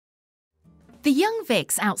The Young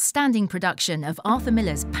Vic's outstanding production of Aurthur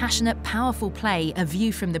Miller's passionate, powerful play A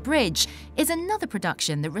View from the Bridge is another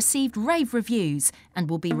production that received rave reviews and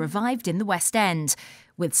will be revived in the West End,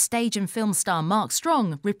 with stage and film star Mark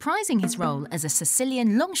Strong reprising his role as a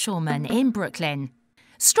Sicilian longshoreman in Brooklyn.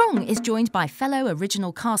 Strong is joined by fellow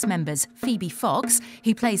original cast members Phoebe Fox,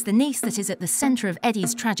 who plays the niece that is at the centre of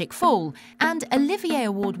Eddie's tragic fall, and Olivier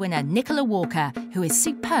Award winner Nicola Walker, who is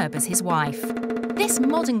superb as his wife. This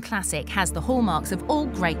modern classic has the hallmarks of all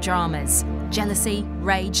great dramas: jealousy,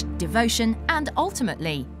 rage, devotion, and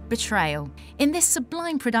ultimately, betrayal. In this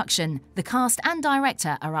sublime production, the cast and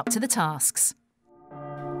director are up to the tasks.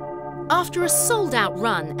 After a sold-out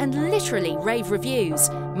run and literally rave reviews,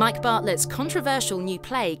 Mike Bartlett's controversial new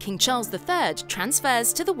play King Charles III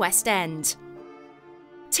transfers to the West End.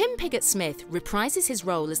 Tim Pigott-Smith reprises his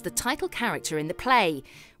role as the title character in the play,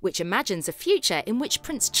 which imagines a future in which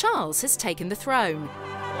Prince Charles has taken the throne.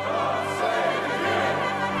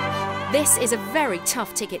 This is a very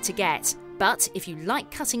tough ticket to get, but if you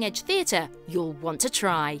like cutting-edge theatre, you'll want to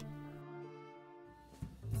try.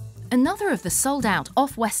 Another of the sold-out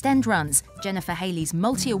off-West End runs, Jennifer Haley's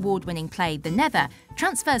multi-award-winning play The Nether,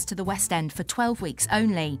 transfers to the West End for 12 weeks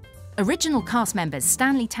only. Original cast members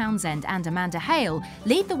Stanley Townsend and Amanda Hale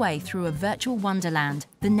lead the way through a virtual wonderland,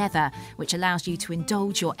 The Nether, which allows you to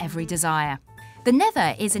indulge your every desire. The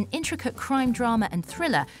Nether is an intricate crime drama and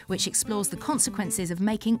thriller which explores the consequences of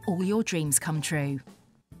making all your dreams come true.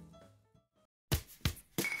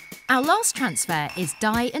 Our last transfer is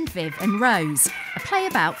Di and Viv and Rose, a play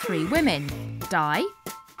about three women, Di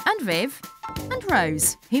and Viv and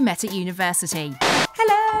Rose, who met at university.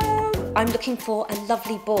 Hello! I'm looking for a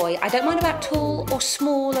lovely boy. I don't mind about tall or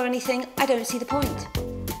small or anything. I don't see the point.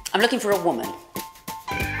 I'm looking for a woman.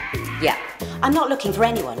 Yeah. I'm not looking for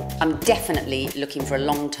anyone. I'm definitely looking for a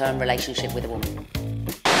long-term relationship with a woman.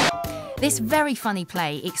 This very funny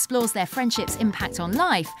play explores their friendship's impact on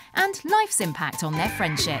life and life's impact on their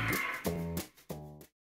friendship.